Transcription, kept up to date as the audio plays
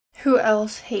Who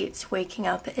else hates waking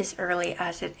up as early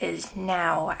as it is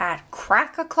now at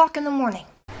crack o'clock in the morning?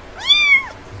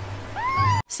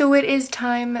 So it is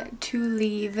time to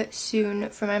leave soon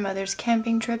for my mother's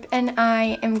camping trip, and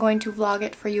I am going to vlog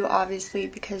it for you, obviously,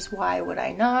 because why would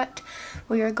I not?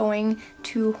 We are going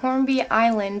to Hornby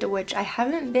Island, which I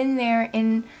haven't been there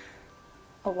in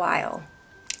a while.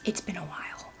 It's been a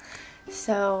while.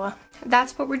 So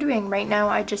that's what we're doing right now.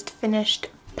 I just finished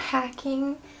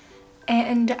packing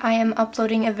and I am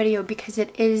uploading a video because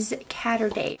it is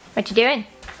Catterday. What you doing?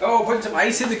 Oh, put some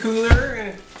ice in the cooler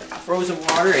and frozen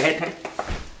water ahead time.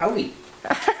 Howie.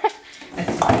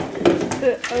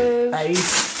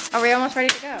 Ice. Are we almost ready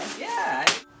to go? Yeah.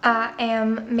 I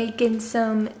am making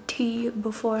some tea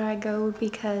before I go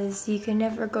because you can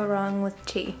never go wrong with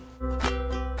tea.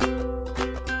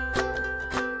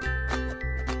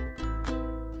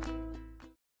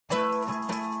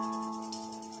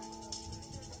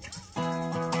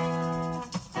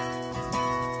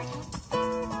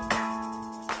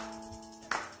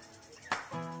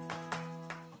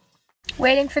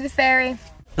 Waiting for the ferry.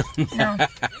 No.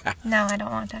 No, I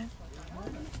don't want that.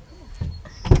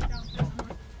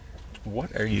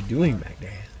 What are you doing back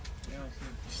there?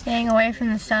 Staying away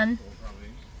from the sun.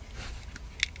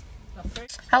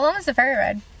 How long is the ferry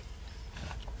ride?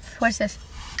 What's this?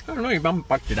 I don't know, your mom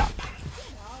bucked it up.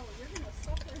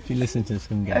 She listened to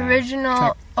some guy.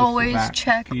 Original, always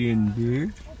check.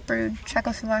 Beer. Brewed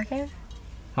Czechoslovakian.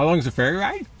 How long is the ferry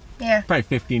ride? Yeah. Probably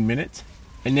 15 minutes.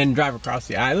 And then drive across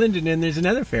the island, and then there's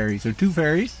another ferry. So 2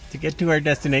 ferries to get to our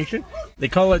destination. They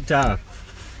call it,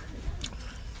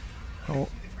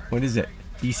 what is it?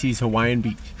 BC's Hawaiian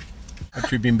Beach.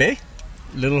 Tribune Bay?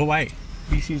 Little Hawaii.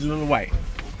 BC's Little Hawaii.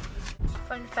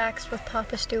 Fun facts with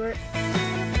Papa Stewart.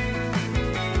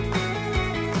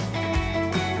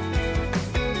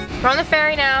 We're on the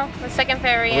ferry now. The second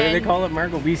ferry What do they call it,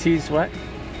 Margot? BC's what?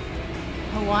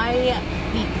 Hawaii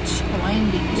Beach.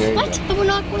 Hawaiian Beach. What? We're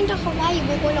not going to Hawaii.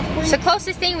 We're going to Hornby. It's the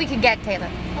closest thing we could get, Taylor.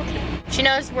 Okay. She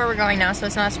knows where we're going now, so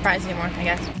it's not a surprise anymore, I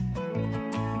guess.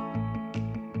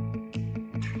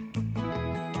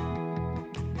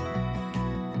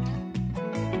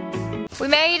 We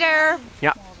made her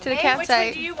Yeah. to the Hey, campsite. which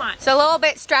one do you want? It's a little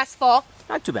bit stressful.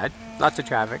 Not too bad. Lots of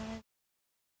traffic.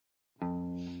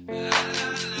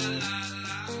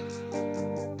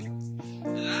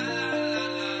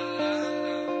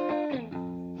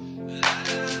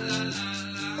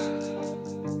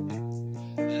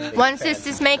 One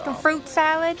sister's making fruit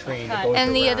salad,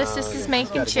 and the other sister's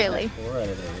making chili.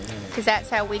 Because that's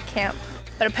how we camp.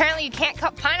 But apparently you can't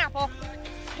cut pineapple.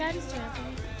 Daddy's terrible.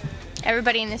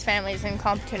 Everybody in this family is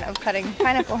incompetent of cutting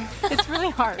pineapple. It's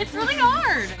really hard. It's really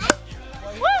hard.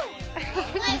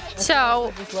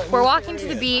 So, we're walking to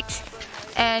the beach,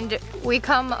 and we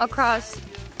come across,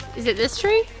 is it this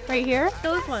tree? Right here?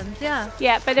 Those ones, yeah.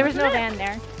 Yeah, but there was no van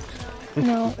there.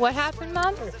 No. What happened,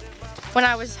 Mom? When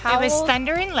I was how It was old?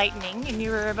 thunder and lightning, and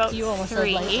you were about almost said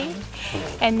 3. lightning.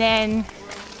 And then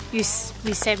we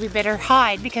said we better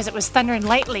hide because it was thunder and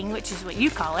lightning, which is what you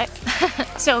call it.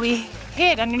 So we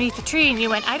hid underneath the tree, and you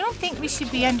went, I don't think we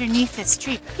should be underneath this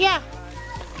tree. Yeah,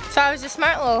 So I was a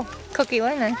smart little cookie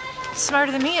learner.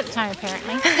 smarter than me at the time,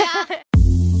 apparently.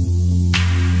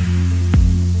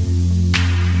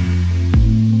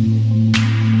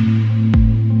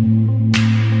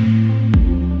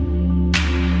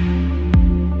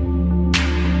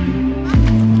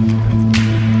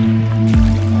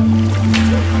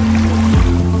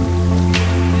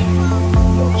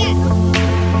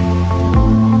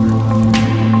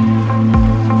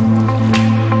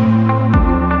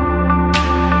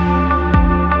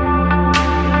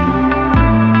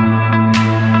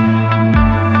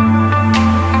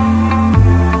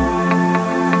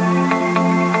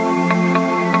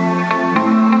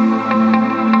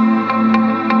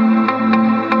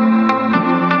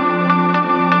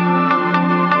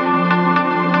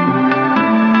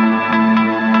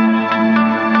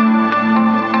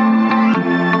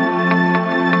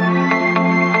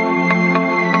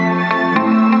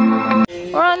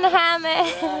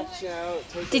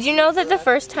 Did you know that the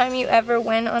first time you ever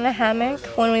went on a hammock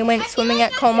when we went swimming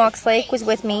at Comox Lake was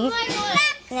with me?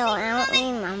 No, I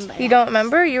don't remember. You don't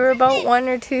remember? You were about 1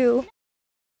 or 2.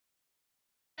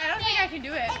 I don't think I can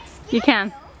do it. You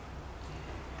can.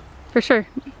 For sure.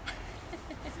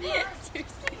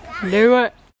 Do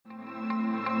it.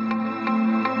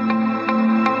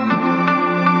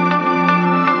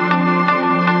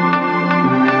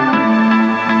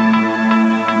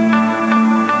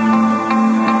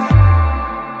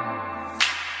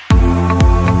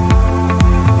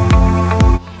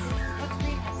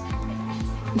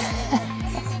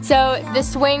 So the the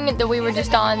swing that we were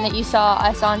just on, that you saw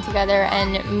us on together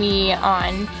and me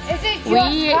on.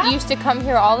 We used to come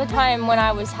here all the time when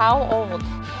I was how old?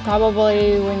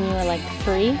 Probably when you were like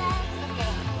 3.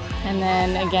 And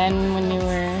then again when you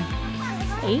were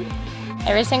 8.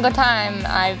 Every single time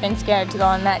I've been scared to go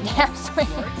on that damn swing.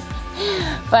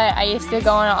 But I used to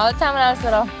go on it all the time when I was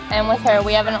little. And with her,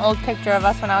 we have an old picture of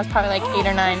us when I was probably like 8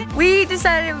 or 9. We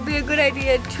decided it would be a good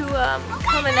idea to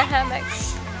come in the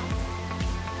hammocks.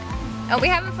 Oh, we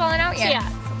haven't fallen out yet. Yeah.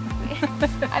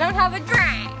 I don't have a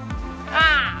drag.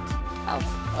 Ah. Oh.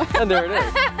 And there it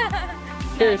is.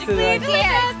 Here's to that.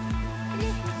 Yes.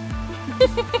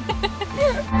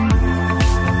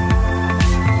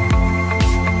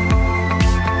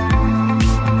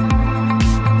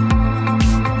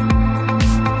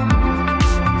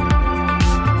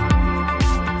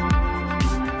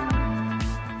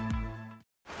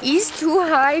 He's too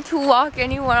high to walk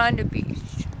anyone on the beach.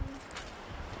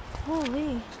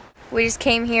 Holy. We just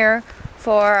came here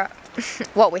for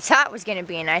what we thought was gonna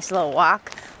be a nice little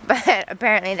walk, but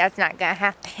apparently that's not gonna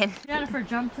happen. Jennifer,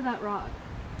 jump to that rock.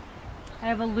 I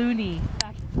have a loony.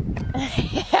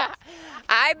 Yeah,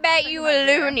 I bet you a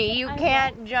loony. You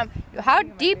can't jump. How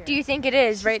deep do you think it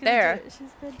is right there?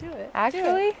 She's gonna do it.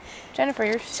 Actually, Jennifer,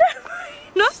 you're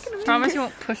Not gonna Promise you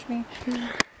won't push me.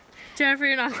 Jennifer,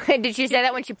 you're not. Did she say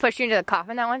that when she pushed you into the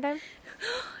coffin that one time?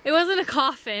 It wasn't a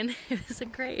coffin. It was a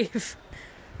grave.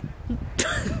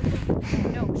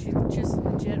 No, she just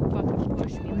legit fucking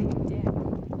pushed me like a dick.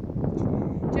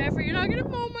 Jennifer, you're not gonna.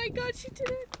 Oh my God, she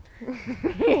did it.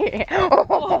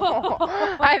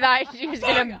 I thought she was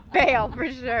gonna bail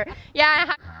for sure.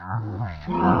 Yeah.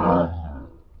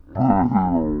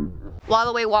 While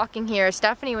the way walking here,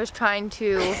 Stephanie was trying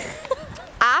to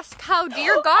ask how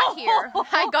deer got here.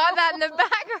 I got that in the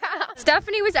background.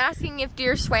 Stephanie was asking if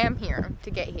deer swam here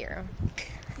to get here.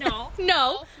 No.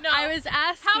 I was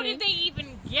asking. How did they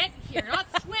even get here? Not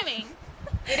swimming.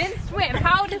 They didn't swim.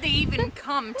 How did they even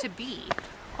come to be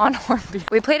on Hornby?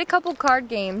 We played a couple card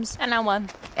games. And I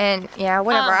won. And yeah,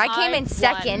 whatever. I came I in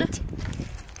second.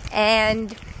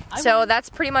 And so that's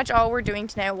pretty much all we're doing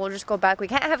tonight. We'll just go back. We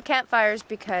can't have campfires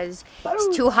because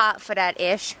it's too hot for that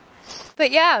ish. But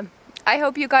yeah, I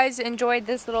hope you guys enjoyed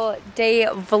this little day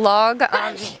vlog.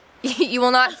 You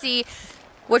will not see,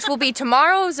 which will be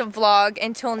tomorrow's vlog,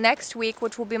 until next week,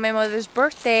 which will be my mother's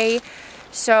birthday.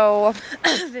 So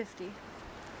 50.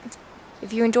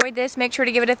 if you enjoyed this, make sure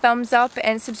to give it a thumbs up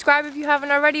and subscribe if you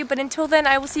haven't already. But until then,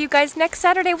 I will see you guys next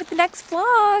Saturday with the next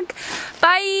vlog.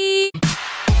 Bye!